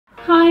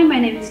Hi, my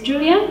name is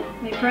Julia.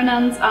 My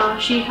pronouns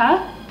are she, her,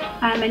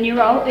 and my new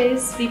role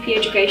is VP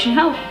Education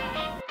Health.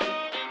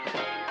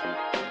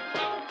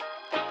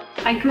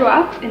 I grew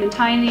up in a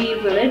tiny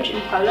village in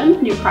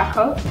Poland, near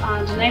Krakow,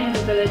 and the name of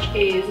the village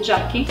is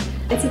Żarki.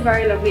 It's a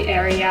very lovely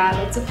area,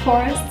 lots of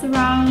forests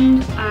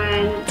around,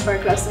 and it's very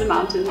close to the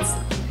mountains.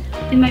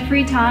 In my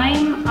free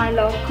time, I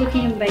love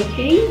cooking and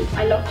baking.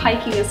 I love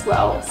hiking as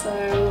well, so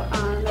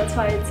that's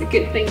why it's a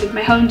good thing that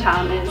my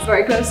hometown is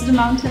very close to the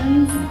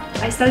mountains.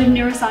 I studied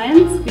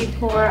neuroscience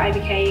before I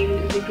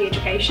became VP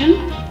Education.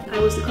 I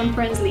was the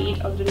conference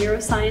lead of the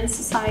Neuroscience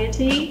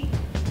Society.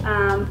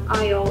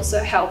 I also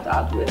helped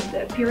out with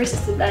the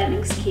peer-assisted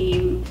learning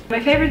scheme. My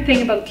favorite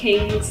thing about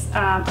King's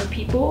are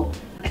people.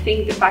 I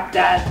think the fact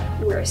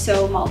that we're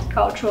so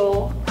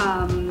multicultural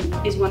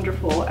is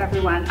wonderful.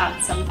 Everyone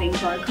adds something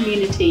to our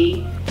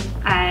community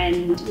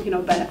and we can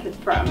all benefit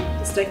from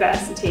this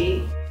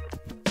diversity.